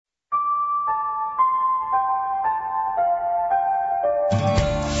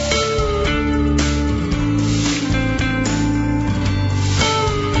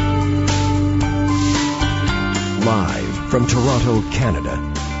From Toronto, Canada,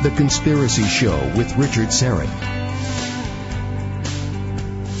 The Conspiracy Show with Richard Astey.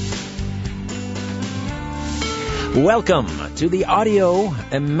 Welcome to the Audio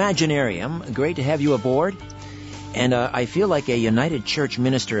Imaginarium. Great to have you aboard. And I feel like a United Church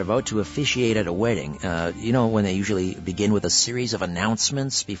minister about to officiate at a wedding. You know, when they usually begin with a series of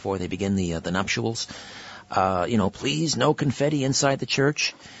announcements before they begin the nuptials. Please, no confetti inside the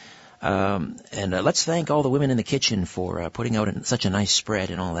church. Let's thank all the women in the kitchen for putting out such a nice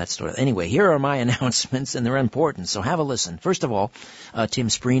spread and all that sort of. Anyway, here are my announcements, and they're important, so have a listen. First of all, Tim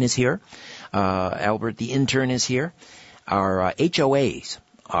Spreen is here. Albert, the intern, is here. Our HOAs,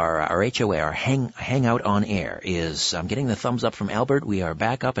 our HOA, our Hangout on Air, is, I'm getting the thumbs up from Albert. We are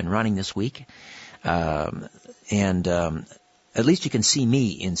back up and running this week. At least you can see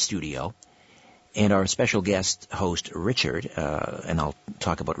me in studio. And our special guest host, Richard, and I'll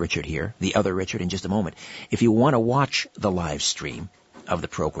talk about Richard here, the other Richard, in just a moment. If you want to watch the live stream of the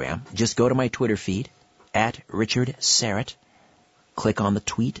program, just go to my Twitter feed, at Richard Astey. Click on the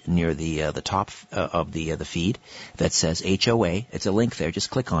tweet near the top of the feed that says HOA. It's a link there. Just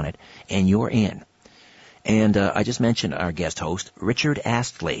click on it, and you're in. And I just mentioned our guest host, Richard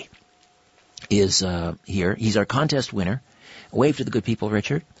Astey, is here. He's our contest winner. Wave to the good people,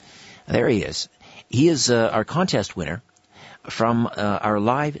 Richard. There he is. He is our contest winner from our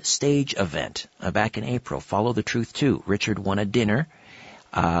live stage event back in April, Follow the Truth 2. Richard won a dinner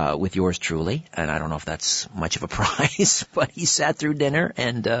with yours truly, and I don't know if that's much of a prize, but he sat through dinner,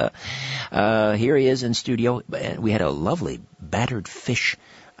 and here he is in studio. We had a lovely battered fish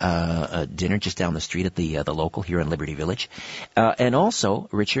dinner just down the street at the local here in Liberty Village. And also,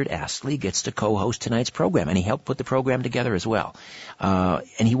 Richard Astey gets to co-host tonight's program, and he helped put the program together as well.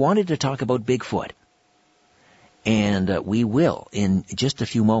 And he wanted to talk about Bigfoot. And we will, in just a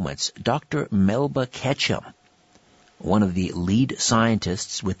few moments. Dr. Melba Ketchum, one of the lead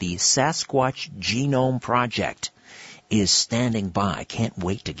scientists with the Sasquatch Genome Project, is standing by. I can't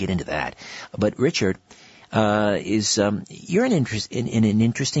wait to get into that. But Richard, you're in an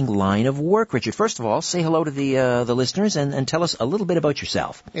interesting line of work, Richard. First of all, say hello to the listeners and tell us a little bit about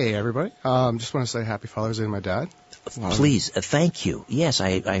yourself. Hey, everybody. Just want to say Happy Father's Day to my dad. Please, thank you. Yes,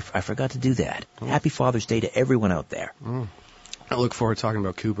 I forgot to do that. Happy Father's Day to everyone out there. I look forward to talking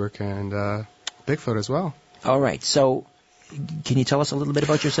about Kubrick and Bigfoot as well. All right. So, can you tell us a little bit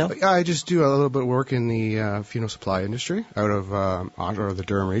about yourself? I just do a little bit of work in the funeral supply industry out of the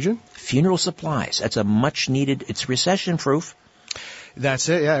Durham region. Funeral supplies. That's a much needed. It's recession proof. That's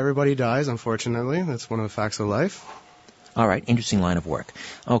it. Yeah, everybody dies, unfortunately. That's one of the facts of life. All right. Interesting line of work.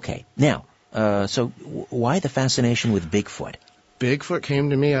 Okay. Now, so why the fascination with Bigfoot? Bigfoot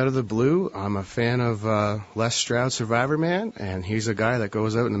came to me out of the blue. I'm a fan of Les Stroud, Survivor Man, and he's a guy that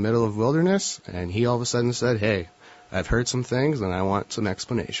goes out in the middle of wilderness, and he all of a sudden said, hey, I've heard some things, and I want some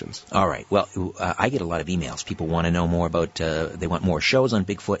explanations. All right. Well, I get a lot of emails. People want to know more about, they want more shows on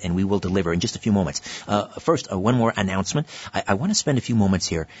Bigfoot, and we will deliver in just a few moments. First, one more announcement. I want to spend a few moments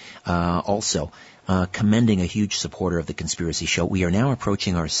here also commending a huge supporter of The Conspiracy Show. We are now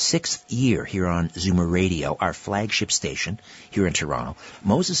approaching our 6th year here on Zoomer Radio, our flagship station here in Toronto.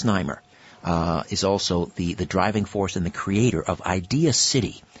 Moses Neimer is also the driving force and the creator of Idea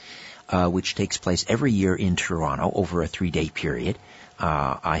City, which takes place every year in Toronto over a 3-day period.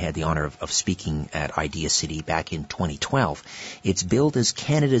 I had the honor of speaking at Idea City back in 2012. It's billed as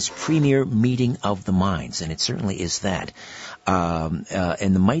Canada's premier meeting of the minds, and it certainly is that.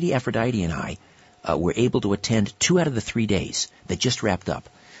 And the mighty Aphrodite and I were able to attend 2 out of the 3 days that just wrapped up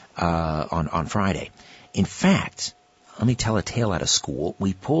on Friday. In fact, let me tell a tale out of school.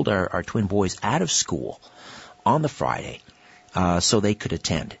 We pulled our twin boys out of school on the Friday so they could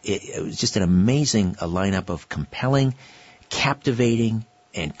attend. It was just an amazing lineup of compelling, captivating,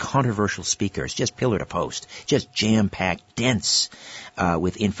 and controversial speakers, just pillar to post, just jam-packed, dense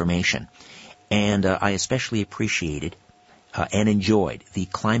with information. And I especially appreciated and enjoyed the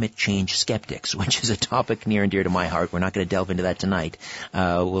climate change skeptics, which is a topic near and dear to my heart. We're not going to delve into that tonight.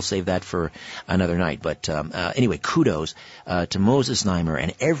 We'll save that for another night. But anyway, kudos to Moses Neimer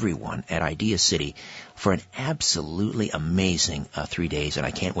and everyone at Idea City for an absolutely amazing 3 days, and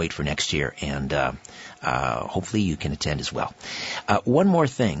I can't wait for next year. And hopefully you can attend as well. One more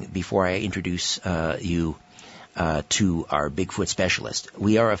thing before I introduce you to our Bigfoot specialist.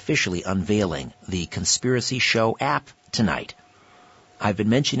 We are officially unveiling the Conspiracy Show app tonight. I've been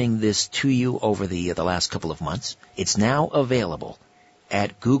mentioning this to you over the last couple of months. It's now available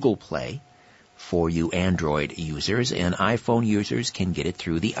at Google Play for you Android users, and iPhone users can get it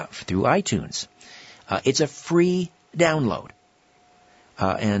through iTunes. It's a free download.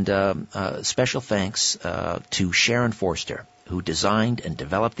 And special thanks to Sharon Forster, who designed and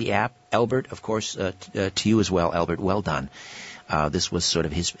developed the app. Albert, of course, to you as well, Albert, well done. This was sort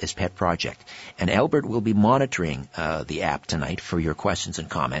of his pet project. And Albert will be monitoring the app tonight for your questions and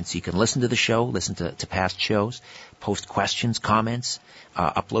comments. You can listen to the show, listen to past shows, post questions, comments,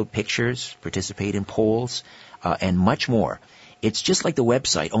 upload pictures, participate in polls, and much more. It's just like the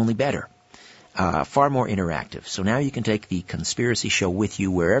website, only better. Far more interactive. So now you can take the Conspiracy Show with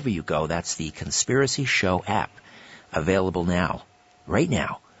you wherever you go. That's the Conspiracy Show app, available now, right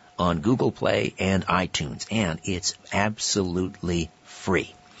now, on Google Play and iTunes, and it's absolutely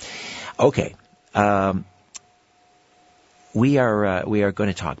free. Okay, we are going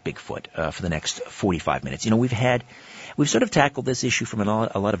to talk Bigfoot for the next 45 minutes. You know, we've sort of tackled this issue from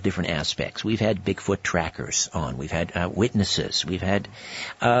a lot of different aspects. We've had Bigfoot trackers on. We've had witnesses. We've had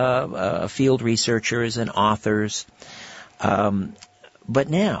field researchers and authors. But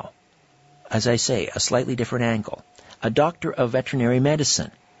now, as I say, a slightly different angle. A doctor of veterinary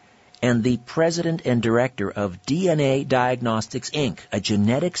medicine and the president and director of DNA Diagnostics, Inc., a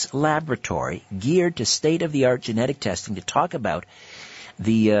genetics laboratory geared to state-of-the-art genetic testing, to talk about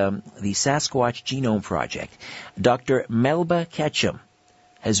the Sasquatch Genome Project. Dr. Melba Ketchum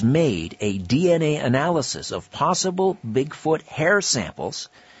has made a DNA analysis of possible Bigfoot hair samples,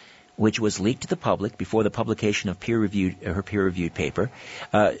 which was leaked to the public before the publication of her peer-reviewed paper.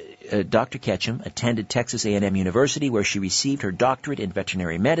 Dr. Ketchum attended Texas A&M University, where she received her doctorate in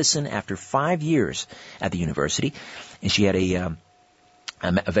veterinary medicine after 5 years at the university, and she had a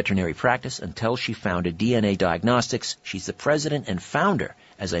veterinary practice until she founded DNA Diagnostics. She's the president and founder,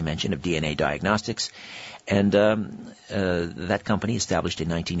 as I mentioned, of DNA Diagnostics, and that company, established in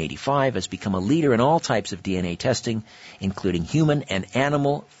 1985, has become a leader in all types of DNA testing, including human and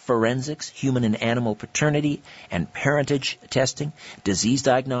animal forensics, human and animal paternity and parentage testing, disease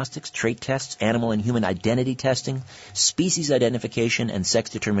diagnostics, trait tests, animal and human identity testing, species identification, and sex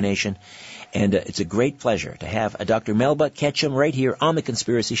determination. And it's a great pleasure to have Dr. Melba Ketchum right here on The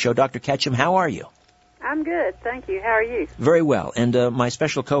Conspiracy Show. Dr. Ketchum, how are you? I'm good, thank you. How are you? Very well. And my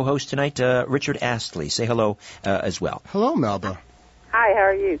special co-host tonight, Richard Astey. Say hello as well. Hello, Melba. Hi, how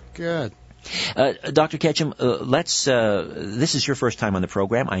are you? Good. Dr. Ketchum, this is your first time on the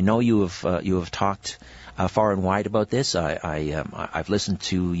program. I know you have talked far and wide about this. I've listened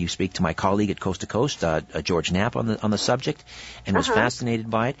to you speak to my colleague at Coast to Coast, George Knapp, on the subject, and was fascinated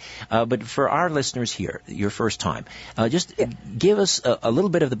by it. But for our listeners here, your first time, just give us a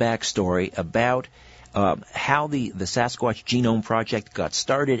little bit of the backstory about how the Sasquatch Genome Project got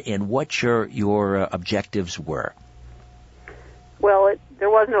started and what your objectives were. Well, there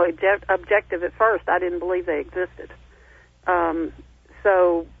was no objective at first. I didn't believe they existed.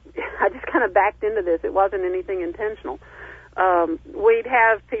 So I just kind of backed into this. It wasn't anything intentional. We'd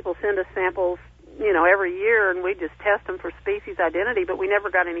have people send us samples, every year, and we'd just test them for species identity, but we never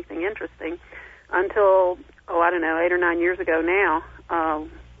got anything interesting until, 8 or 9 years ago now,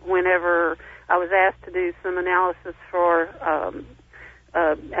 whenever I was asked to do some analysis for,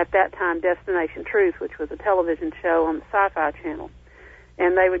 at that time, Destination Truth, which was a television show on the Sci-Fi Channel.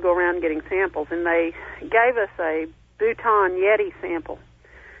 And they would go around getting samples, and they gave us a Bhutan Yeti sample.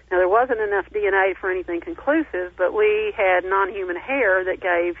 Now, there wasn't enough DNA for anything conclusive, but we had non-human hair that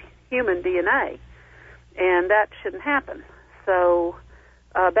gave human DNA, and that shouldn't happen. So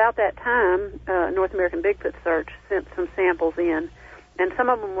about that time, North American Bigfoot Search sent some samples in, and some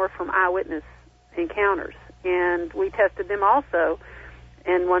of them were from eyewitness encounters, and we tested them also.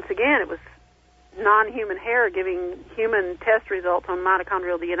 And once again, it was non-human hair giving human test results on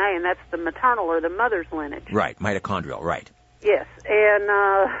mitochondrial DNA, and that's the maternal or the mother's lineage. Right, mitochondrial, right. Yes, and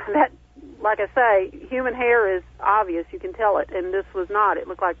that, like I say, human hair is obvious. You can tell it, and this was not. It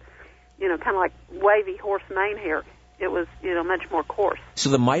looked like, kind of like wavy horse mane hair. It was, much more coarse. So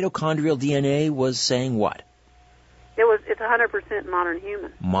the mitochondrial DNA was saying what? It's 100% modern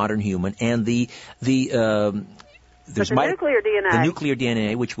human. Modern human, and there's the nuclear DNA. The nuclear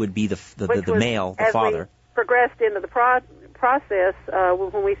DNA, which would be the male, the father. We progressed into the process,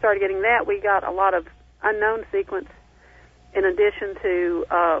 when we started getting that, we got a lot of unknown sequence in addition to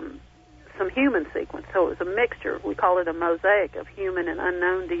some human sequence. So it was a mixture. We call it a mosaic of human and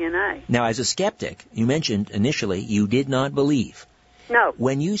unknown DNA. Now, as a skeptic, you mentioned initially you did not believe. No.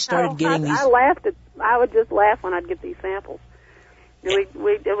 When you started getting these... I would just laugh when I'd get these samples. It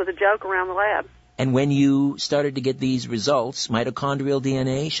was a joke around the lab. And when you started to get these results, mitochondrial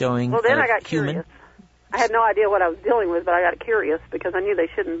DNA showing well, then I got human... curious. I had no idea what I was dealing with, but I got curious because I knew they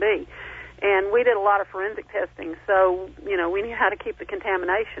shouldn't be. And we did a lot of forensic testing, so, we knew how to keep the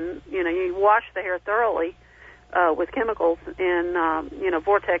contamination. You wash the hair thoroughly with chemicals and,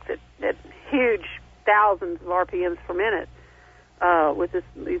 vortex at huge thousands of RPMs per minute, with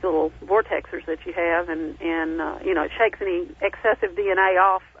these little vortexers that you have, and it shakes any excessive DNA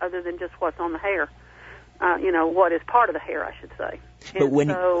off other than just what's on the hair. What is part of the hair, I should say.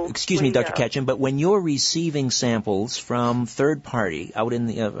 But excuse me, Dr. Ketchum, but when you're receiving samples from third party out in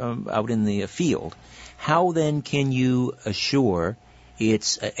the field, how then can you assure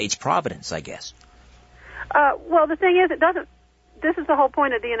its provenance, I guess? Well, the thing is, this is the whole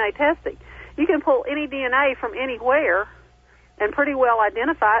point of DNA testing. You can pull any DNA from anywhere and pretty well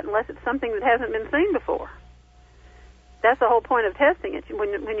identify it unless it's something that hasn't been seen before. That's the whole point of testing it.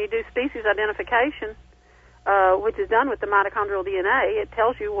 When you do species identification, which is done with the mitochondrial DNA, it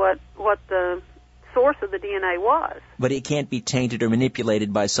tells you what the source of the DNA was. But it can't be tainted or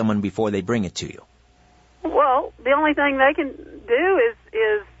manipulated by someone before they bring it to you. Well, the only thing they can do is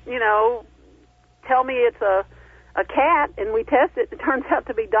tell me it's a cat, and we test it, it turns out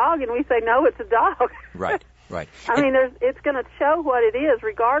to be dog, and we say, no, it's a dog. Right. I mean, it's going to show what it is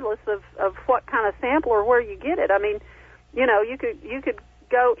regardless of what kind of sample or where you get it. I mean, you could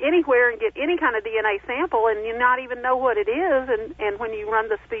go anywhere and get any kind of DNA sample and you not even know what it is, and when you run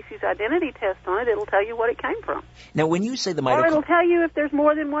the species identity test on it, it'll tell you what it came from. Now, when you say the or it'll tell you if there's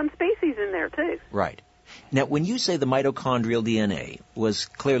more than one species in there, too. Right. Now, when you say the mitochondrial DNA was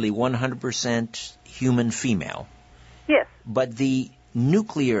clearly 100% human female. Yes. But the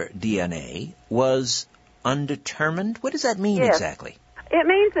nuclear DNA was undetermined? What does that mean exactly? It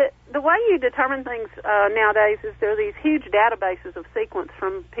means that the way you determine things nowadays is there are these huge databases of sequence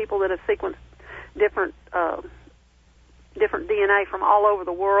from people that have sequenced different DNA from all over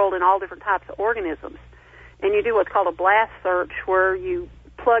the world and all different types of organisms. And you do what's called a blast search, where you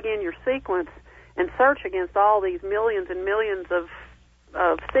plug in your sequence and search against all these millions and millions of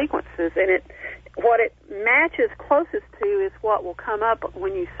sequences. And what it matches closest to is what will come up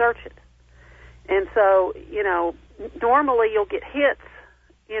when you search it. And so, normally you'll get hits,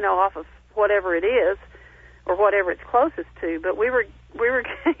 off of whatever it is or whatever it's closest to, but we were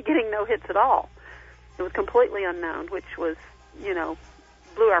getting no hits at all. It was completely unknown, which was,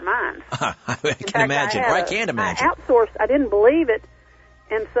 blew our minds. I can't imagine. I outsourced. I didn't believe it.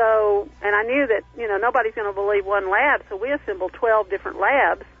 And I knew that, nobody's going to believe one lab, so we assembled 12 different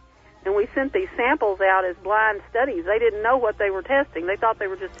labs, and we sent these samples out as blind studies. They didn't know what they were testing. They thought they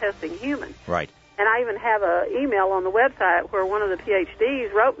were just testing humans. Right. And I even have an email on the website where one of the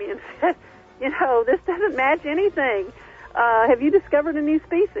PhDs wrote me and said, this doesn't match anything. Have you discovered a new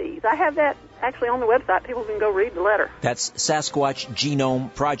species? I have that actually on the website. People can go read the letter. That's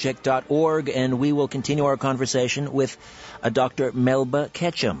SasquatchGenomeProject.org, and we will continue our conversation with Dr. Melba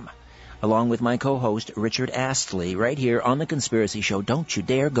Ketchum, along with my co-host Richard Astey, right here on The Conspiracy Show. Don't you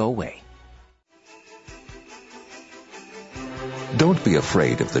dare go away. Don't be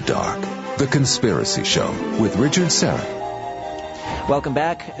afraid of the dark. The Conspiracy Show with Richard Serra. Welcome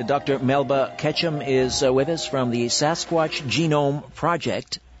back. Dr. Melba Ketchum is with us from the Sasquatch Genome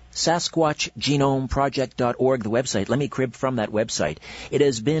Project, SasquatchGenomeProject.org, the website. Let me crib from that website. It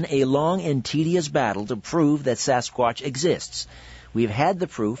has been a long and tedious battle to prove that Sasquatch exists. We've had the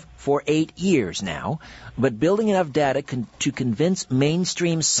proof for 8 years now, but building enough data to convince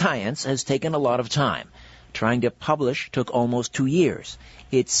mainstream science has taken a lot of time. Trying to publish took almost 2 years.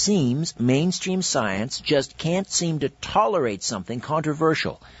 It seems mainstream science just can't seem to tolerate something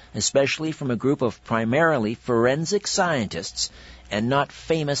controversial, especially from a group of primarily forensic scientists and not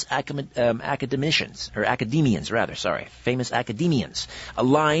famous academians,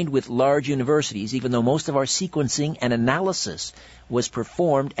 aligned with large universities, even though most of our sequencing and analysis was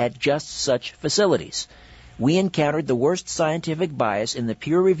performed at just such facilities. We encountered the worst scientific bias in the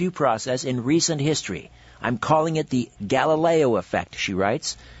peer review process in recent history. I'm calling it the Galileo effect, she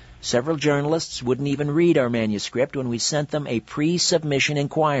writes. Several journalists wouldn't even read our manuscript when we sent them a pre-submission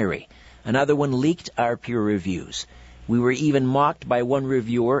inquiry. Another one leaked our peer reviews. We were even mocked by one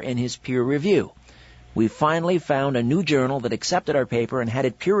reviewer in his peer review. We finally found a new journal that accepted our paper and had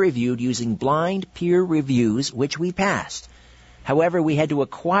it peer-reviewed using blind peer reviews, which we passed. However, we had to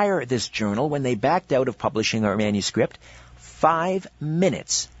acquire this journal when they backed out of publishing our manuscript 5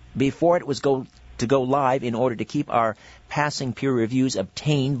 minutes before it was to go live in order to keep our passing peer reviews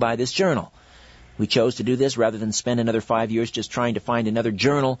obtained by this journal. We chose to do this rather than spend another 5 years just trying to find another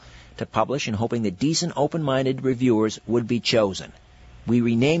journal to publish and hoping that decent, open-minded reviewers would be chosen. We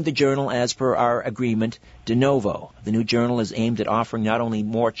renamed the journal as per our agreement De Novo. The new journal is aimed at offering not only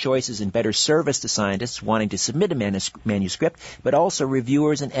more choices and better service to scientists wanting to submit a manuscript, but also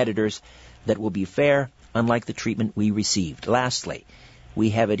reviewers and editors that will be fair, unlike the treatment we received. Lastly,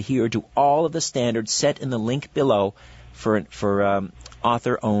 we have adhered to all of the standards set in the link below for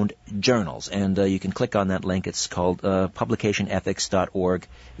author-owned journals. And you can click on that link. It's called publicationethics.org.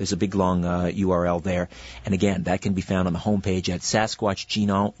 There's a big, long URL there. And again, that can be found on the homepage at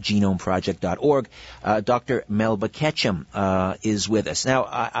SasquatchGenomeProject.org. Dr. Melba Ketchum is with us. Now,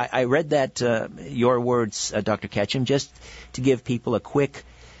 I read that your words, Dr. Ketchum, just to give people a quick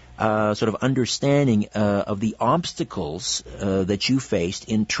sort of understanding of the obstacles that you faced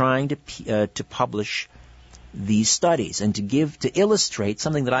in trying to publish these studies, and to illustrate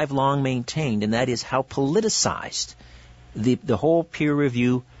something that I've long maintained, and that is how politicized the whole peer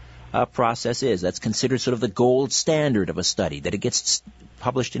review process is. That's considered sort of the gold standard of a study, that it gets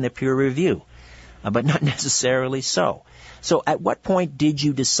published in a peer review, but not necessarily so. So at what point did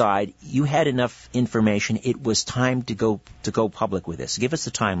you decide you had enough information, it was time to go public with this? Give us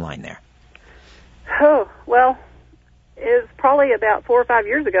the timeline there. Oh, well, it's probably about 4 or 5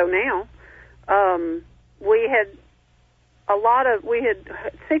 years ago now. We had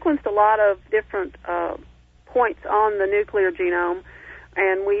sequenced a lot of different points on the nuclear genome,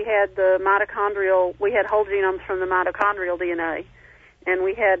 and we had we had whole genomes from the mitochondrial DNA, and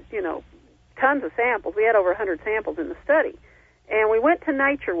we had, tons of samples. We had over 100 samples in the study, and we went to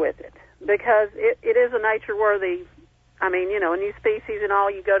Nature with it because it is a nature-worthy. I mean, a new species and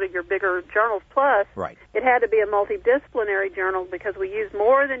all, you go to your bigger journals. Plus, right. It had to be a multidisciplinary journal because we used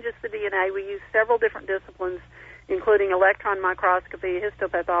more than just the DNA. We used several different disciplines, including electron microscopy,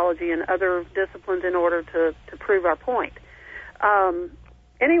 histopathology, and other disciplines in order to prove our point.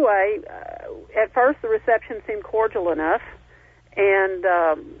 Anyway, at first the reception seemed cordial enough, and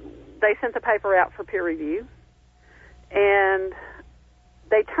they sent the paper out for peer review. And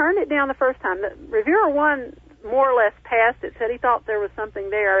they turned it down the first time. The reviewer one more or less passed it, said he thought there was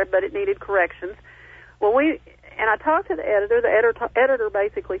something there, but it needed corrections. Well, I talked to the editor. The editor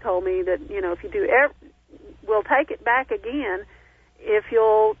basically told me that, if you do, we'll take it back again if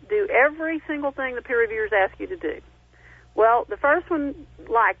you'll do every single thing the peer reviewers ask you to do. Well, the first one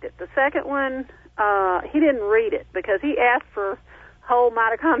liked it. The second one, he didn't read it because he asked for whole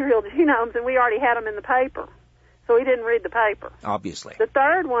mitochondrial genomes, and we already had them in the paper. So he didn't read the paper. Obviously. The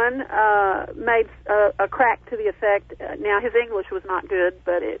third one made a crack to the effect. Now, his English was not good,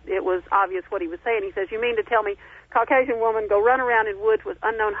 but it was obvious what he was saying. He says, "You mean to tell me Caucasian woman go run around in woods with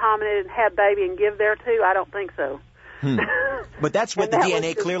unknown hominid and have baby and give there too? I don't think so." But that's what the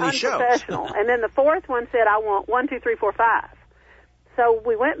DNA clearly shows. And then the fourth one said, "I want 1, 2, 3, 4, 5." So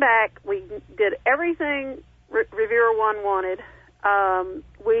we went back. We did everything reviewer 1 wanted.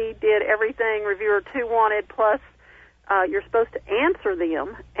 We did everything reviewer 2 wanted, plus you're supposed to answer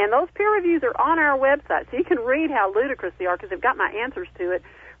them. And those peer reviews are on our website, so you can read how ludicrous they are because they've got my answers to it,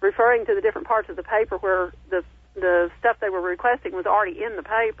 referring to the different parts of the paper where the stuff they were requesting was already in the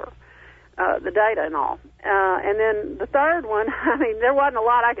paper, the data and all. And then the third one, I mean, there wasn't a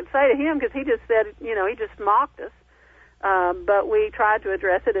lot I could say to him because he just said, he just mocked us. But we tried to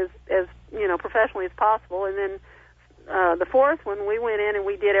address it as professionally as possible. And then the fourth one, we went in and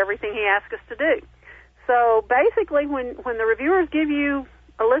we did everything he asked us to do. So basically, when the reviewers give you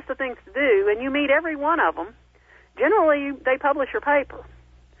a list of things to do and you meet every one of them, generally they publish your paper.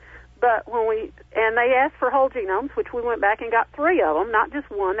 But they asked for whole genomes, which we went back and got 3 of them, not just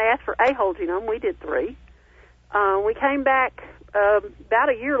one. They asked for a whole genome. We did 3. We came back about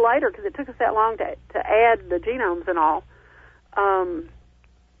a year later because it took us that long to add the genomes and all.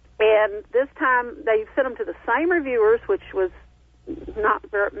 And this time they sent them to the same reviewers, which was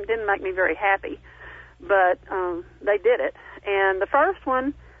didn't make me very happy, but they did it. And the first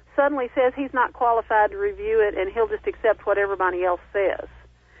one suddenly says he's not qualified to review it and he'll just accept what everybody else says.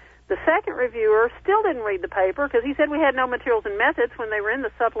 The second reviewer still didn't read the paper because he said we had no materials and methods when they were in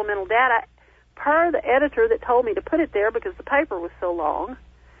the supplemental data per the editor that told me to put it there because the paper was so long.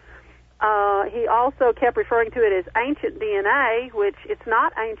 He also kept referring to it as ancient DNA, which it's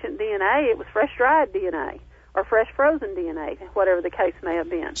not ancient DNA. It was fresh-dried DNA or fresh-frozen DNA, whatever the case may have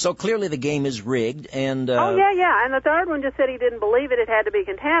been. So clearly the game is rigged. And Oh, yeah. And the third one just said he didn't believe it. It had to be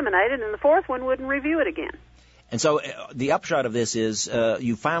contaminated. And the fourth one wouldn't review it again. And so the upshot of this is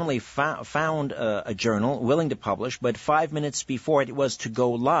you finally found a journal willing to publish, but 5 minutes before it was to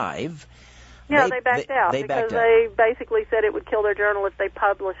go live, yeah, they backed out because they basically said it would kill their journal if they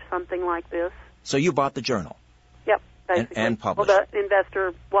published something like this. So you bought the journal? Yep, basically. And published? Well, the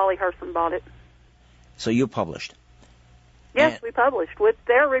investor, Wally Herson, bought it. So you published? Yes, we published with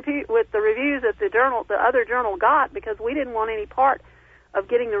the reviews that the other journal got because we didn't want any part of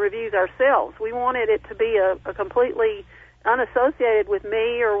getting the reviews ourselves. We wanted it to be a completely unassociated with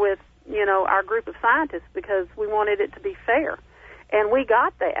me or with, our group of scientists because we wanted it to be fair. And we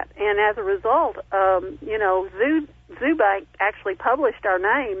got that. And as a result, Zoobank actually published our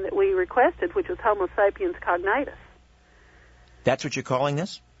name that we requested, which was Homo sapiens cognatus. That's what you're calling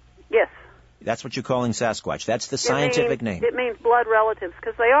this? Yes. That's what you're calling Sasquatch. That's the scientific name. It means blood relatives,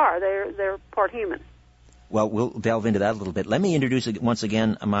 because they are. They're part human. Well, we'll delve into that a little bit. Let me introduce once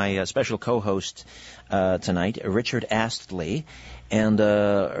again my special co-host tonight, Richard Astey. And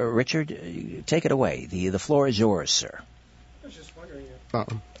Richard, take it away. The floor is yours, sir. I was just wondering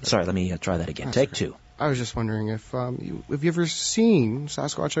if... Sorry, let me try that again. Take two. I was just wondering if have you ever seen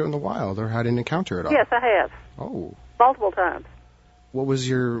Sasquatch out in the wild or had an encounter at all? Yes, I have. Oh. Multiple times. What was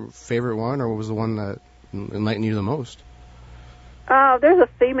your favorite one, or what was the one that enlightened you the most? There's a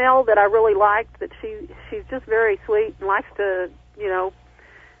female that I really liked. That she's just very sweet and likes to,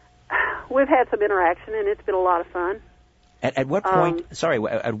 we've had some interaction, and it's been a lot of fun. At what point?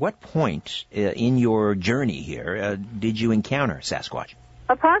 At what point in your journey here did you encounter Sasquatch?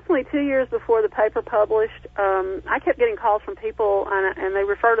 Approximately 2 years before the paper published, I kept getting calls from people, and they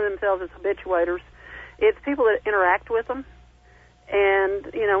refer to themselves as habituators. It's people that interact with them. And,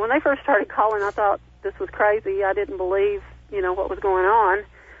 when they first started calling, I thought this was crazy. I didn't believe, what was going on.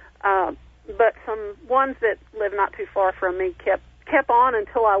 But some ones that live not too far from me kept on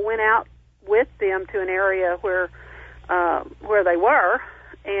until I went out with them to an area where they were.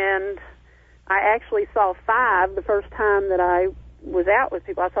 And I actually saw 5 the first time that I was out with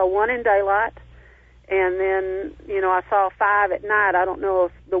people. I saw 1 in daylight, and then, I saw 5 at night. I don't know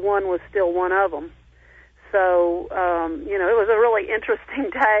if the one was still one of them. So, it was a really interesting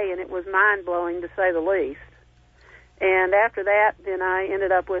day, and it was mind-blowing to say the least. And after that, then I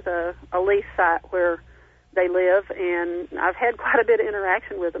ended up with a lease site where they live, and I've had quite a bit of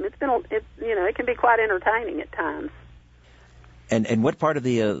interaction with them. It can be quite entertaining at times. And what part of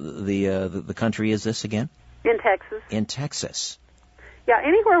the country is this again? In Texas. In Texas. Yeah,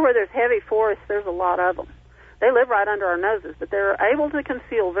 anywhere where there's heavy forest, there's a lot of them. They live right under our noses, but they're able to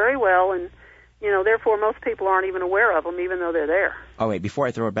conceal very well, and therefore most people aren't even aware of them, even though they're there. Oh, wait, before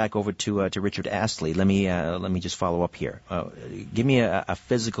I throw it back over to Richard Astey, let me just follow up here. Give me a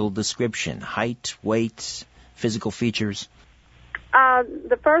physical description: height, weight, physical features.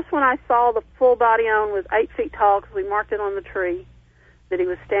 The first one I saw, the full body on, was 8 feet tall because we marked it on the tree that he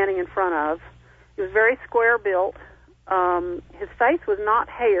was standing in front of. He was very square built. His face was not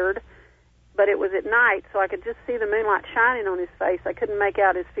haired, but it was at night, so I could just see the moonlight shining on his face. I couldn't make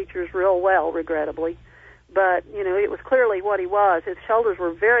out his features real well, regrettably. But, it was clearly what he was. His shoulders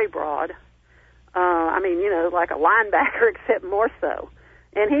were very broad. Like a linebacker, except more so.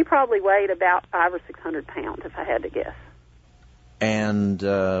 And he probably weighed about 500 or 600 pounds, if I had to guess. And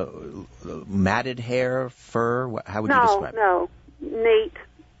matted hair, fur, how would you describe it? No, neat.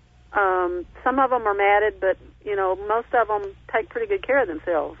 Some of them are matted, but, most of them take pretty good care of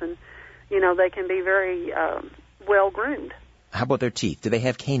themselves. And, they can be very well-groomed. How about their teeth? Do they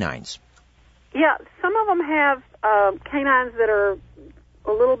have canines? Yeah, some of them have canines that are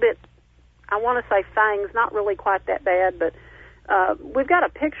a little bit, I want to say fangs, not really quite that bad, but we've got a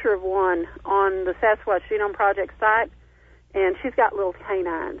picture of one on the Sasquatch Genome Project site, and she's got little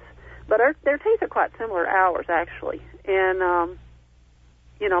canines. But their teeth are quite similar to ours, actually. And,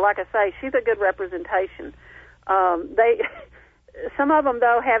 like I say, she's a good representation. Some of them,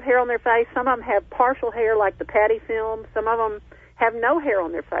 though, have hair on their face. Some of them have partial hair, like the patty film. Some of them have no hair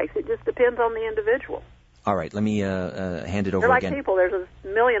on their face. It just depends on the individual. All right, let me hand it over again. They're again. like people. There's a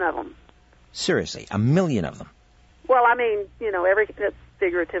million of them. Seriously, a million of them? Well,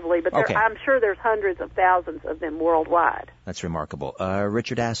 figuratively, but okay. I'm sure there's hundreds of thousands of them worldwide. That's remarkable.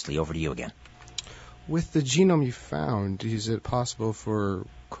 Richard Astey, over to you again. With the genome you found, is it possible for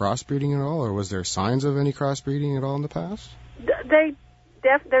crossbreeding at all, or was there signs of any crossbreeding at all in the past?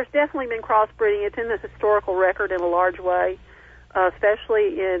 There's definitely been crossbreeding. It's in the historical record in a large way,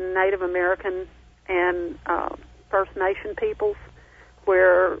 especially in Native American and First Nation peoples,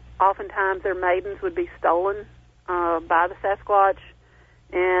 where oftentimes their maidens would be stolen by the Sasquatch,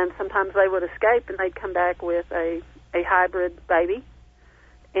 and sometimes they would escape and they'd come back with a hybrid baby.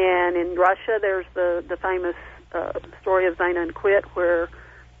 And in Russia, there's the famous story of Zena and Quit, where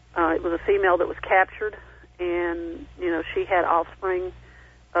it was a female that was captured, and she had offspring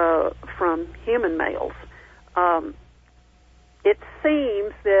from human males. It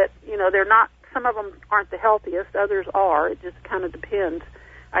seems that they're not. Some of them aren't the healthiest; others are. It just kind of depends.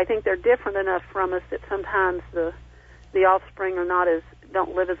 I think they're different enough from us that sometimes the offspring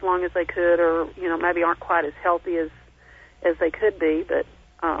don't live as long as they could, or maybe aren't quite as healthy as they could be. But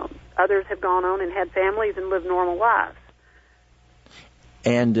others have gone on and had families and lived normal lives.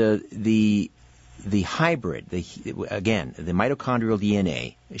 And the the hybrid, the mitochondrial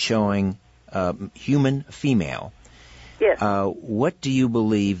DNA showing human female. Yes. What do you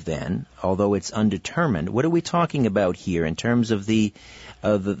believe then, although it's undetermined, what are we talking about here in terms of the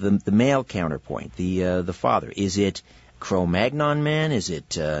male counterpoint, the father? Is it Cro-Magnon man? Is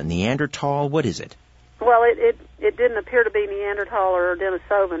it Neanderthal? What is it? Well, it didn't appear to be Neanderthal or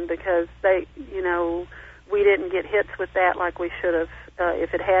Denisovan because we didn't get hits with that like we should have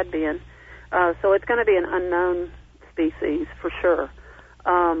if it had been. So it's going to be an unknown species for sure.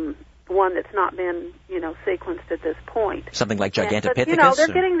 One that's not been, sequenced at this point. Something like Gigantopithecus? But, they're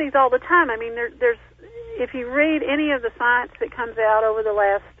getting these all the time. I mean, there's if you read any of the science that comes out over the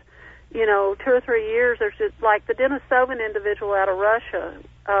last, 2 or 3 years, there's just like the Denisovan individual out of Russia.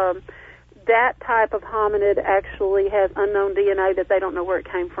 That type of hominid actually has unknown DNA that they don't know where it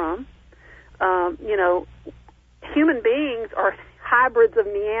came from. Human beings are hybrids of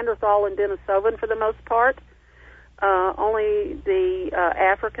Neanderthal and Denisovan for the most part. Only the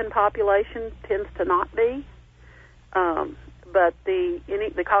African population tends to not be. But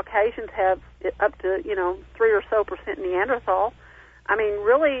the Caucasians have up to 3 or so % Neanderthal. I mean,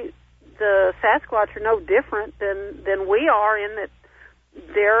 really, the Sasquatch are no different than we are in that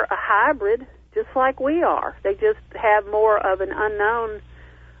they're a hybrid, just like we are. They just have more of an unknown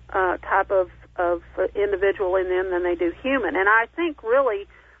type of individual in them than they do human. And I think really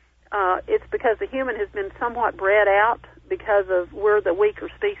it's because the human has been somewhat bred out because of we're the weaker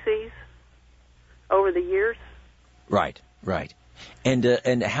species over the years. Right.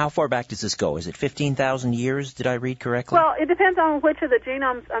 And how far back does this go? Is it 15,000 years? Did I read correctly? Well, it depends on which of the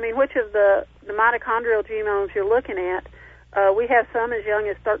genomes. I mean, which of the mitochondrial genomes you're looking at. We have some as young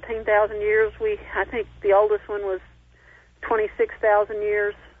as 13,000 years. I think the oldest one was 26,000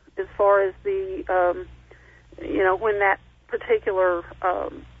 years as far as the when that particular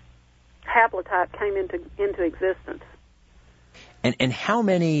haplotype came into existence. And how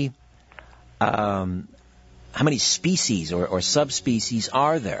many species or subspecies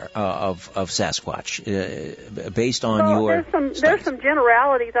are there of Sasquatch based on your there's some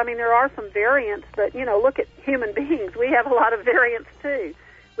generalities. I mean, there are some variants, but look at human beings. We have a lot of variants too.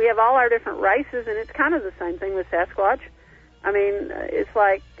 We have all our different races, and it's kind of the same thing with Sasquatch. I mean, it's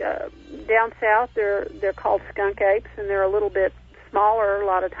like down south they're called skunk apes, and they're a little bit smaller a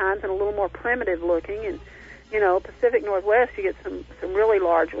lot of times and a little more primitive looking. And Pacific Northwest, you get some really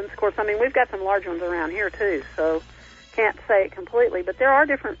large ones. Of course, I mean, we've got some large ones around here too, so can't say it completely, but there are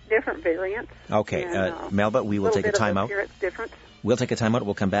different variants. Okay, and, Melba, we will take a time out. We'll take a time out.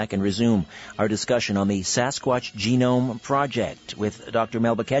 We'll come back and resume our discussion on the Sasquatch Genome Project with Dr.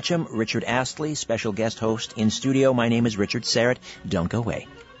 Melba Ketchum, Richard Astey, special guest host in studio. My name is Richard Serrett. Don't go away.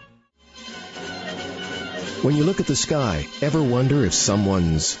 When you look at the sky, ever wonder if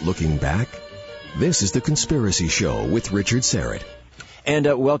someone's looking back? This is The Conspiracy Show with Richard Serrett. And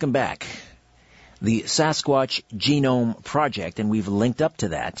welcome back. The Sasquatch Genome Project, and we've linked up to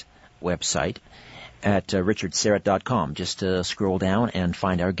that website at richardserrett.com. Just scroll down and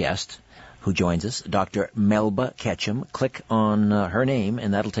find our guest who joins us, Dr. Melba Ketchum. Click on her name,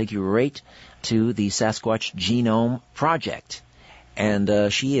 and that'll take you right to the Sasquatch Genome Project.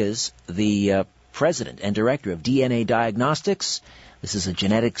 And she is the president and director of DNA Diagnostics. This is a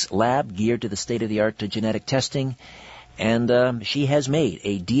genetics lab geared to the state-of-the-art genetic testing. And she has made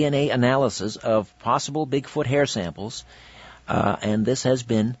a DNA analysis of possible Bigfoot hair samples, and this has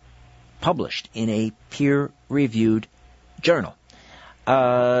been published in a peer-reviewed journal.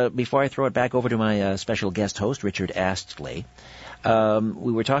 Before I throw it back over to my special guest host, Richard Astey,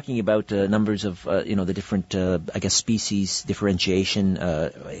 we were talking about numbers of, the different, species differentiation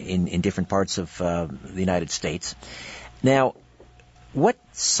in different parts of the United States. Now, what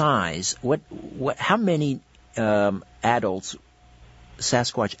size, how many adults,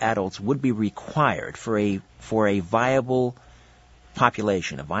 Sasquatch adults, would be required for a viable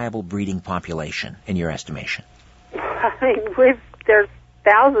population, a viable breeding population, in your estimation? I mean, there's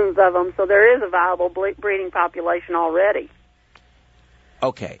thousands of them, so there is a viable breeding population already.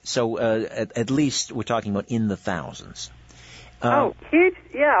 Okay, so at least we're talking about in the thousands. Huge,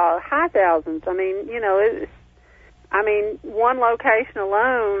 yeah, high thousands. I mean, one location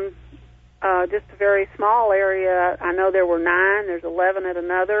alone, just a very small area, I know there were 9, there's 11 at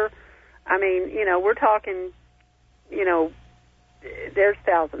another. I mean, we're talking, there's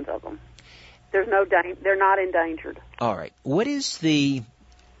thousands of them. They're not endangered. All right. What is the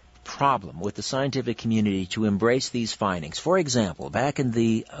problem with the scientific community to embrace these findings? For example, back in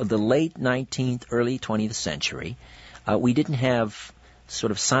the late 19th, early 20th century, we didn't have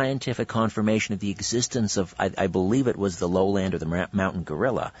sort of scientific confirmation of the existence of, I believe it was the lowland or the mountain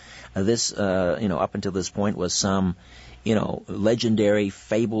gorilla. This, up until this point was some, legendary,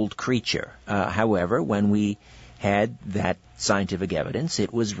 fabled creature. However, when we had that scientific evidence,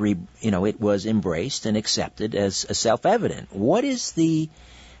 it was, it was embraced and accepted as self-evident. What is the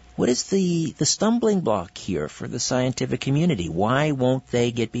stumbling block here for the scientific community? Why won't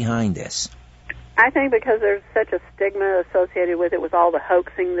they get behind this? I think because there's such a stigma associated with it, with all the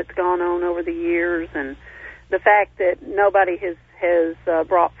hoaxing that's gone on over the years, and the fact that nobody has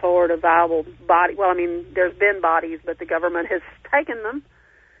brought forward a viable body. Well, I mean, there's been bodies, but the government has taken them.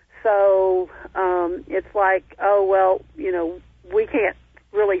 So it's like, we can't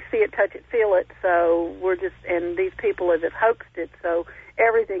really see it, touch it, feel it, so and these people have hoaxed it, so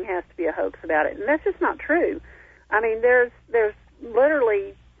everything has to be a hoax about it. And that's just not true. I mean, there's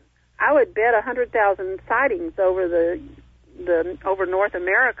literally, I would bet 100,000 sightings over over North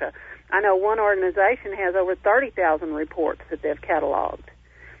America. I know one organization has over 30,000 reports that they've cataloged.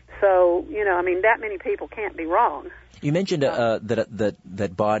 So, that many people can't be wrong. You mentioned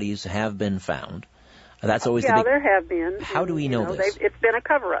that bodies have been found. That's always the big... there have been. How do we know this? It's been a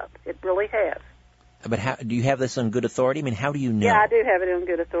cover-up. It really has. But do you have this on good authority? I mean, how do you know? Yeah, I do have it on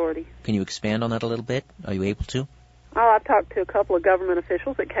good authority. Can you expand on that a little bit? Are you able to? Oh, I've talked to a couple of government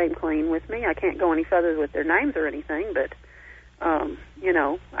officials that came clean with me. I can't go any further with their names or anything, but,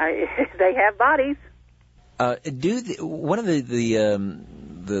 they have bodies. One of the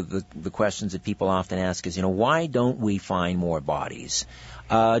questions that people often ask is, why don't we find more bodies?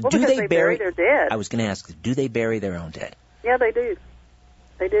 Because they bury their dead. I was going to ask, do they bury their own dead? Yeah, they do.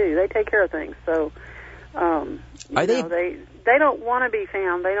 They do. They take care of things. So, they don't want to be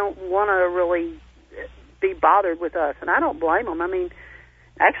found. They don't want to really be bothered with us, and I don't blame them. I mean,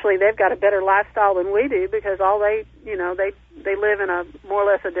 actually, they've got a better lifestyle than we do because they live in a more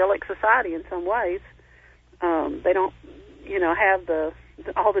or less idyllic society in some ways. They don't, have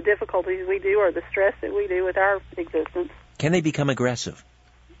all the difficulties we do or the stress that we do with our existence. Can they become aggressive?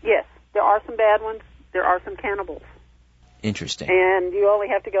 Yes, there are some bad ones. There are some cannibals. Interesting. And you only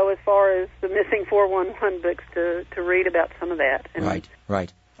have to go as far as the Missing 411 books to read about some of that. And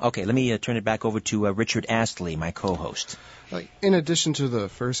Right. Okay, let me turn it back over to Richard Astey, my co-host. In addition to the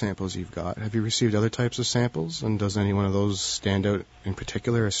fur samples you've got, have you received other types of samples? And does any one of those stand out in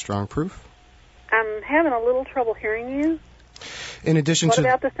particular as strong proof? I'm having a little trouble hearing you. In addition What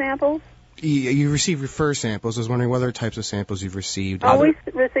about the samples? You received your fur samples. I was wondering what other types of samples you've received. We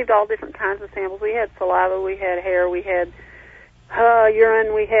received all different kinds of samples. We had saliva, we had hair, we had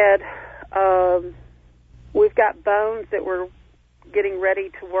urine, we've got bones that we're getting ready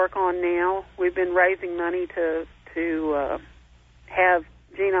to work on now. We've been raising money to have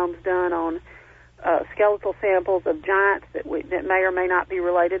genomes done on skeletal samples of giants that may or may not be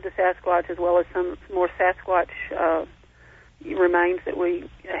related to Sasquatch, as well as some more Sasquatch remains that we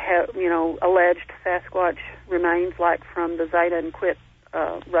have, alleged Sasquatch remains, like from the Zeta and Quit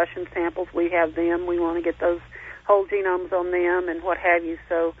Russian samples. We have them. We want to get those whole genomes on them and what have you.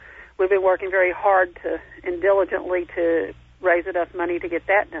 So we've been working very hard and diligently to raise enough money to get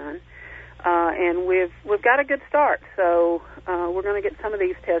that done. And we've got a good start. So we're going to get some of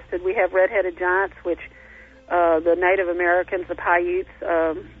these tested. We have red-headed giants, which the Native Americans, the Paiutes,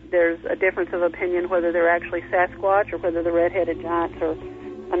 there's a difference of opinion whether they're actually Sasquatch or whether the red-headed giants are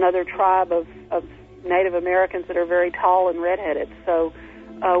another tribe of Native Americans that are very tall and red-headed. So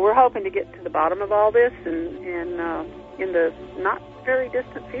we're hoping to get to the bottom of all this and in the not very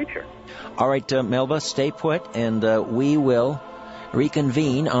distant future. All right, Melba, stay put, and we will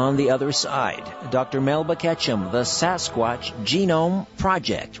reconvene on the other side. Dr. Melba Ketchum, the Sasquatch Genome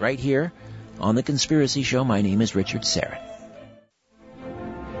Project, right here on The Conspiracy Show. My name is Richard Serra.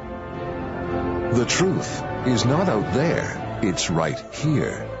 The truth is not out there. It's right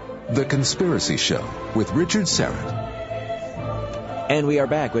here. The Conspiracy Show with Richard Serra. And we are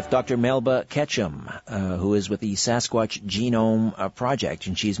back with Dr. Melba Ketchum, who is with the Sasquatch Genome Project,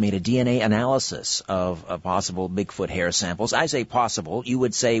 and she's made a DNA analysis of possible Bigfoot hair samples. I say possible. You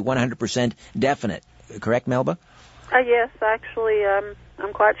would say 100% definite. Correct, Melba? Yes, actually,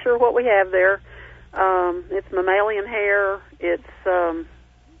 I'm quite sure what we have there. It's mammalian hair. It's,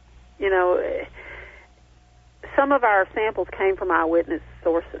 some of our samples came from eyewitness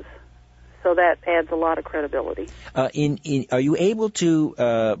sources. So that adds a lot of credibility. Are you able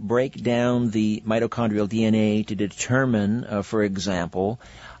to break down the mitochondrial DNA to determine, for example,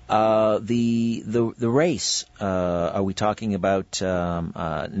 the race? Are we talking about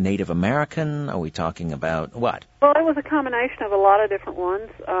Native American? Are we talking about what? Well, it was a combination of a lot of different ones,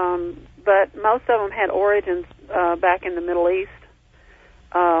 but most of them had origins back in the Middle East.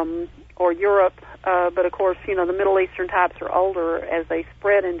 or Europe, but of course, the Middle Eastern types are older as they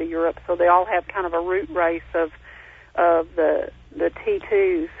spread into Europe, so they all have kind of a root race of the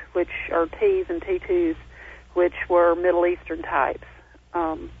T2s, which are Ts and T2s, which were Middle Eastern types.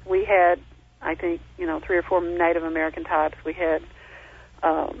 We had, I think, 3 or 4 Native American types. We had,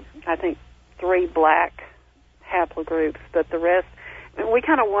 I think, 3 black haplogroups, but the rest, we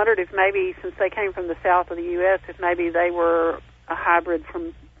kind of wondered if maybe, since they came from the south of the U.S., if maybe they were a hybrid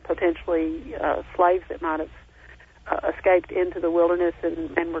from potentially slaves that might have escaped into the wilderness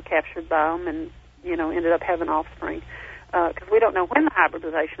and were captured by them and, ended up having offspring. Because we don't know when the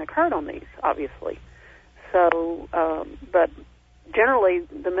hybridization occurred on these, obviously. So, but generally,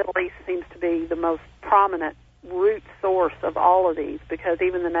 the Middle East seems to be the most prominent root source of all of these, because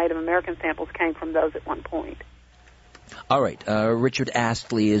even the Native American samples came from those at one point. All right. Richard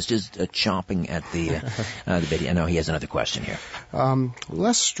Astey is just chomping at the video. I know he has another question here.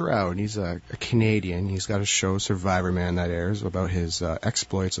 Les Stroud, he's a Canadian. He's got a show, Survivor Man, that airs about his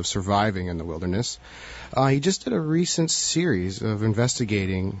exploits of surviving in the wilderness. He just did a recent series of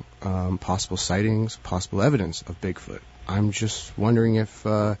investigating possible sightings, possible evidence of Bigfoot. I'm just wondering if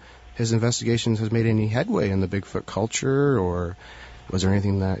his investigations has made any headway in the Bigfoot culture, or was there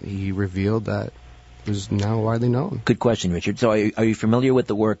anything that he revealed that is now widely known? Good question, Richard. So are you familiar with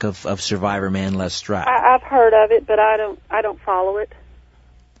the work of Survivor Man Les Stroud? I've heard of it, but I don't follow it.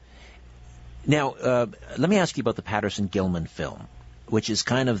 Now, let me ask you about the Patterson-Gilman film, which is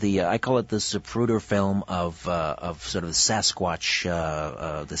kind of I call it the Zapruder film of sort of the Sasquatch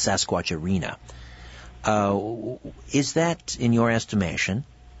arena. Is that, in your estimation,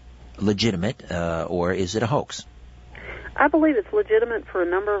 legitimate, or is it a hoax? I believe it's legitimate for a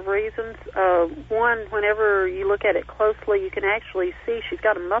number of reasons. One, whenever you look at it closely, you can actually see she's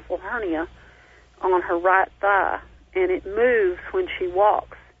got a muscle hernia on her right thigh, and it moves when she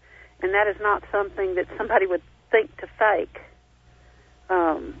walks. And that is not something that somebody would think to fake.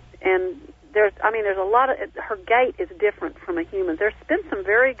 And there's a lot of, her gait is different from a human. There's been some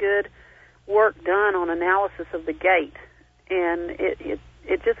very good work done on analysis of the gait, and it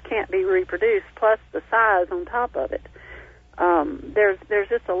just can't be reproduced, plus the size on top of it. There's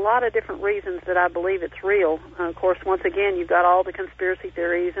just a lot of different reasons that I believe it's real. Of course, once again, you've got all the conspiracy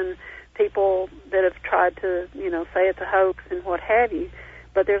theories and people that have tried to, say it's a hoax and what have you.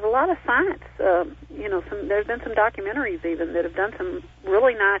 But there's a lot of science. There's been some documentaries even that have done some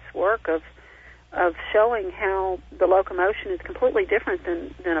really nice work of showing how the locomotion is completely different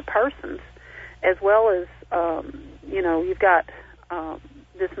than a person's, as well as, you've got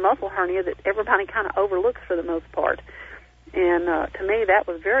this muscle hernia that everybody kind of overlooks for the most part. And to me, that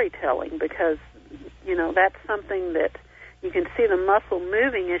was very telling, because, that's something that you can see the muscle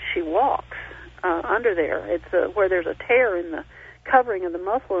moving as she walks under there. It's where there's a tear in the covering of the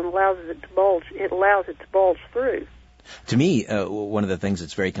muscle and allows it to bulge. It allows it to bulge through. To me, one of the things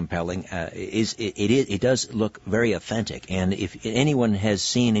that's very compelling is it does look very authentic. And if anyone has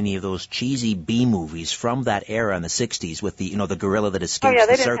seen any of those cheesy B movies from that era in the 60s with the the gorilla that escapes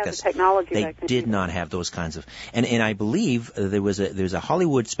the circus, didn't have the technology they back then. did not have those kinds of. And I believe there's a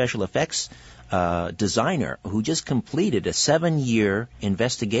Hollywood special effects designer who just completed a 7-year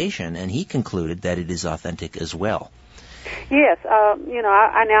investigation, and he concluded that it is authentic as well. Yes,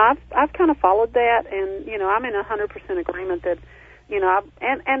 I've kind of followed that, and I'm in 100% agreement that,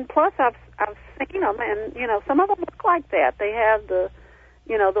 and plus I've seen them, and some of them look like that. They have the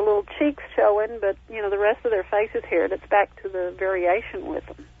the little cheeks showing, but the rest of their face is haired. It's back to the variation with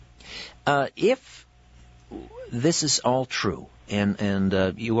them. If this is all true, and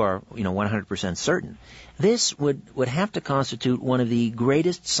you are 100% certain, this would have to constitute one of the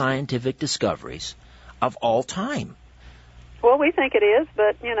greatest scientific discoveries of all time. Well, we think it is,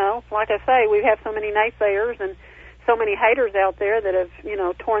 but, like I say, we have so many naysayers and so many haters out there that have,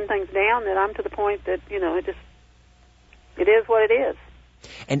 torn things down, that I'm to the point that, it is what it is.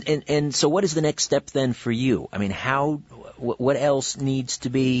 And so what is the next step then for you? I mean, what else needs to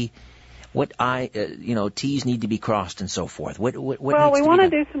be, T's need to be crossed and so forth? What well, needs we to want be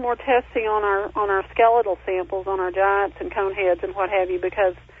to done? do some more testing on our skeletal samples, on our giants and coneheads and what have you,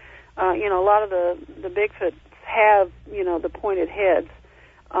 because, a lot of the Bigfoot have, the pointed heads.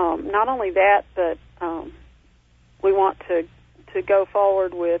 Not only that, but we want to go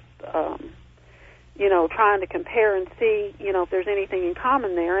forward with, trying to compare and see, if there's anything in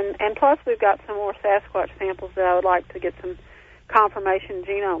common there. And plus, we've got some more Sasquatch samples that I would like to get some confirmation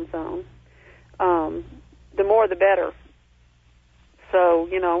genomes on. The more, the better. So,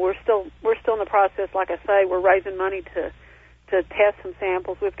 we're still in the process. Like I say, we're raising money to test some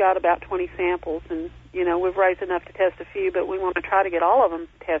samples. We've got about 20 samples, and we've raised enough to test a few, but we want to try to get all of them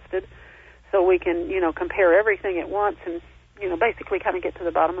tested so we can, compare everything at once and, basically kind of get to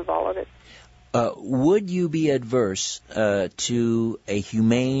the bottom of all of it. Would you be adverse to a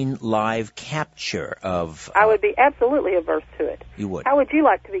humane live capture of... I would be absolutely averse to it. You would? How would you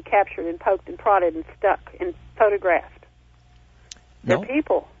like to be captured and poked and prodded and stuck and photographed? No. They're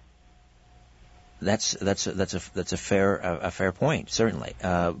people. That's a fair point, certainly.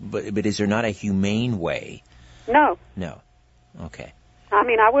 But is there not a humane way? No. No. Okay. I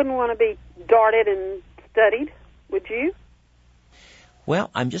mean, I wouldn't want to be darted and studied. Would you?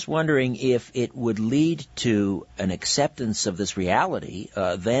 Well, I'm just wondering if it would lead to an acceptance of this reality,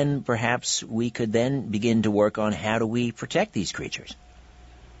 then perhaps we could then begin to work on how do we protect these creatures.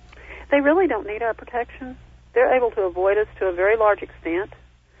 They really don't need our protection. They're able to avoid us to a very large extent,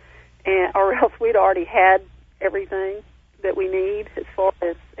 or else we'd already had everything that we need as far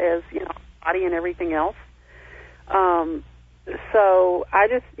as body and everything else. So I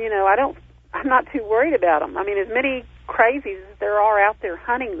just, I'm not too worried about them. I mean, as many crazies as there are out there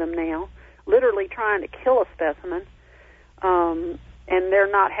hunting them now, literally trying to kill a specimen, and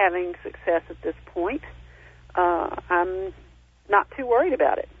they're not having success at this point. I'm not too worried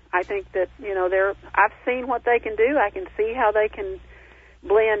about it. I think that, I've seen what they can do. I can see how they can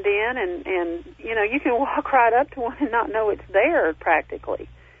blend in, and you can walk right up to one and not know it's there practically.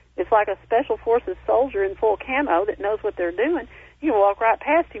 It's like a special forces soldier in full camo that knows what they're doing. You can walk right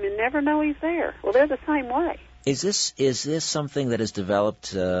past him and never know he's there. Well, they're the same way. Is this something that is developed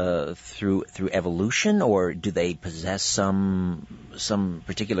through evolution, or do they possess some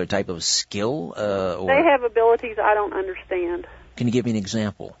particular type of skill? Or they have abilities I don't understand. Can you give me an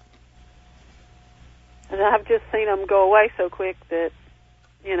example? And I've just seen them go away so quick that,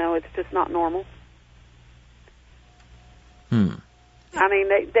 it's just not normal. I mean,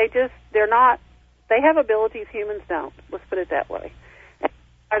 they have abilities humans don't. Let's put it that way. That's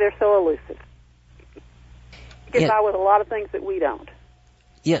why they're so elusive. Get by with a lot of things that we don't.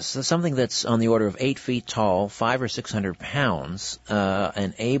 Yes, so something that's on the order of 8 feet tall, 500 or 600 pounds,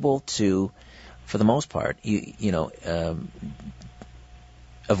 and able to, for the most part,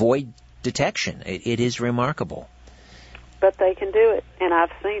 avoid detection. It is remarkable. But they can do it, and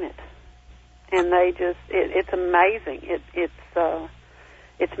I've seen it. And they just, it's amazing.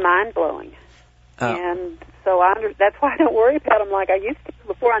 It's mind-blowing. And so that's why I don't worry about them like I used to.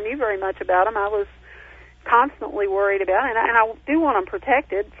 Before I knew very much about them, I was constantly worried about it. And I do want them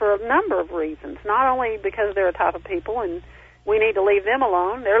protected for a number of reasons, not only because they're a type of people and we need to leave them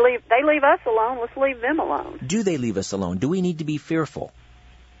alone. They leave us alone. Let's leave them alone. Do they leave us alone? Do we need to be fearful?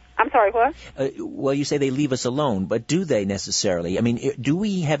 I'm sorry, what? Well, you say they leave us alone, but do they necessarily? I mean, do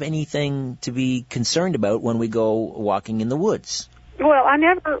we have anything to be concerned about when we go walking in the woods? Well, I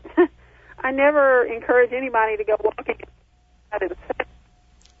never encourage anybody to go walking out of the city.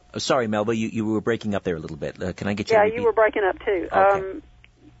 Oh, sorry, Melba, you were breaking up there a little bit. Can I get you to repeat? Yeah, you were breaking up too. Okay.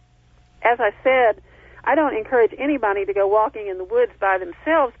 As I said, I don't encourage anybody to go walking in the woods by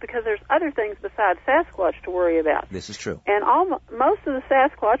themselves because there's other things besides Sasquatch to worry about. This is true. And most of the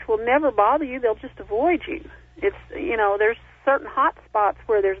Sasquatch will never bother you. They'll just avoid you. It's, there's certain hot spots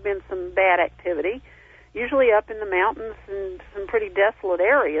where there's been some bad activity, usually up in the mountains and some pretty desolate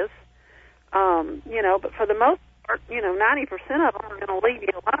areas. But for the most part, 90% of them are going to leave you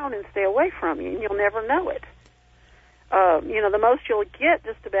alone and stay away from you, and you'll never know it. The most you'll get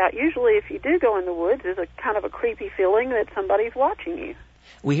just about usually if you do go in the woods is a kind of a creepy feeling that somebody's watching you.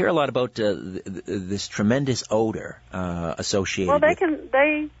 We hear a lot about this tremendous odor associated with... Well,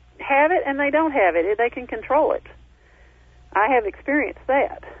 they have it and they don't have it. They can control it. I have experienced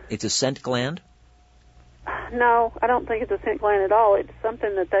that. It's a scent gland? No, I don't think it's a scent gland at all. It's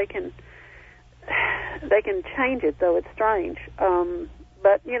something that they can change it, though. It's strange.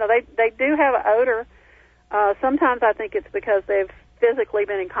 But, they do have an odor. Sometimes I think it's because they've physically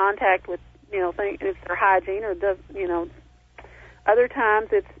been in contact with, think it's their hygiene or does, Other times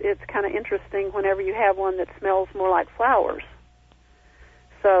it's kind of interesting whenever you have one that smells more like flowers.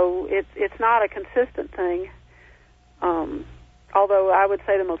 So it's not a consistent thing. Although I would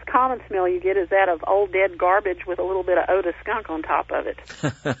say the most common smell you get is that of old dead garbage with a little bit of odor skunk on top of it.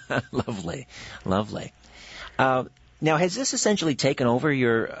 Lovely. Now, has this essentially taken over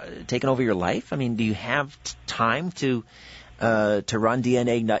your life? I mean, do you have time to run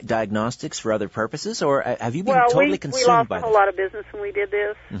DNA diagnostics for other purposes, or have you been totally consumed by this? We lost a whole lot of business when we did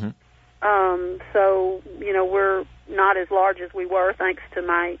this. Mm-hmm. So we're not as large as we were thanks to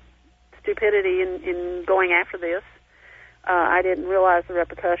my stupidity in going after this. I didn't realize the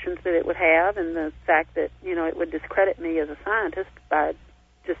repercussions that it would have, and the fact that it would discredit me as a scientist by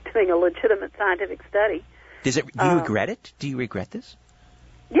just doing a legitimate scientific study. Do you regret it? Do you regret this?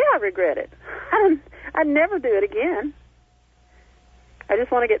 Yeah, I regret it. I'd never do it again. I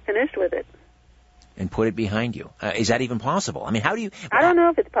just want to get finished with it. And put it behind you. Is that even possible? I mean, how do you... I don't know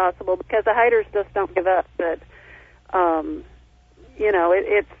if it's possible because the haters just don't give up. But, you know,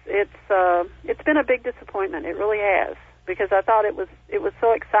 it's been a big disappointment. It really has, because I thought it was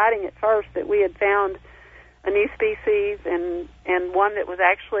so exciting at first that we had found a new species and one that was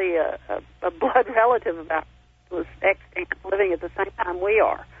actually a blood relative of ours, was extinct, living at the same time we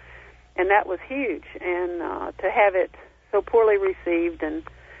are, and that was huge. And to have it so poorly received and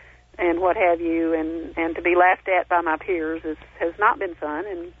what have you, and to be laughed at by my peers has not been fun.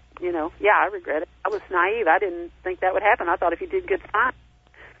 And, you know, yeah, I regret it. I was naive. I didn't think that would happen. I thought if you did good science,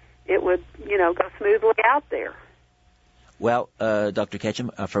 it would, you know, go smoothly out there. Well, Dr.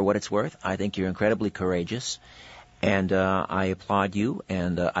 Ketchum, for what it's worth, I think you're incredibly courageous, and I applaud you,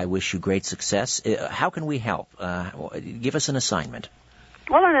 and I wish you great success. How can we help? Give us an assignment.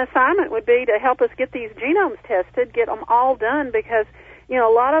 Well, an assignment would be to help us get these genomes tested, get them all done, because, you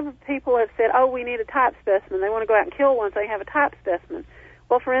know, a lot of people have said, oh, we need a type specimen. They want to go out and kill one so they have a type specimen.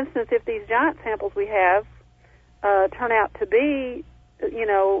 Well, for instance, if these giant samples we have turn out to be, you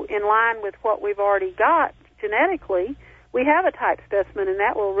know, in line with what we've already got genetically, we have a type specimen, and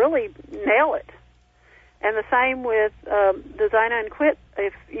that will really nail it. And the same with the Xena and Quit.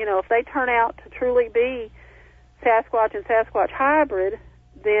 If they turn out to truly be Sasquatch and Sasquatch hybrid,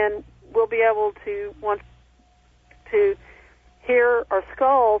 then we'll be able to hear our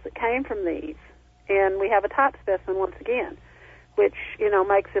skulls that came from these, and we have a type specimen once again, which, you know,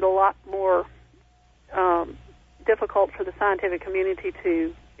 makes it a lot more difficult for the scientific community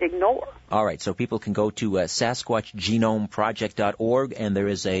to ignore. All right, so people can go to SasquatchGenomeProject.org, and there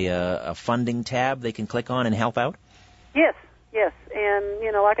is a funding tab they can click on and help out? Yes, and, you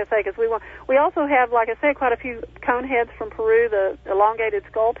know, like I say, because we also have, like I say, quite a few coneheads from Peru, the elongated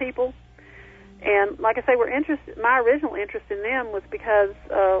skull people, and like I say, my original interest in them was because,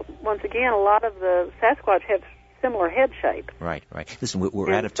 once again, a lot of the Sasquatch have similar head shape. Right. Listen,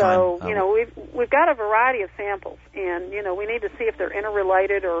 we're out of time. So, you know, we've got a variety of samples, and, you know, we need to see if they're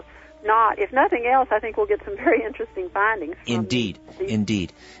interrelated or not. If nothing else, I think we'll get some very interesting findings. Indeed.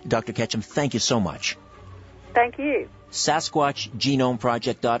 Dr. Ketchum, thank you so much. Thank you.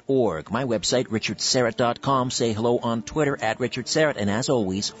 SasquatchGenomeProject.org. My website, RichardSarrett.com. Say hello on Twitter @RichardSarrett. And as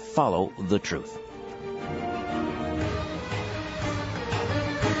always, follow the truth.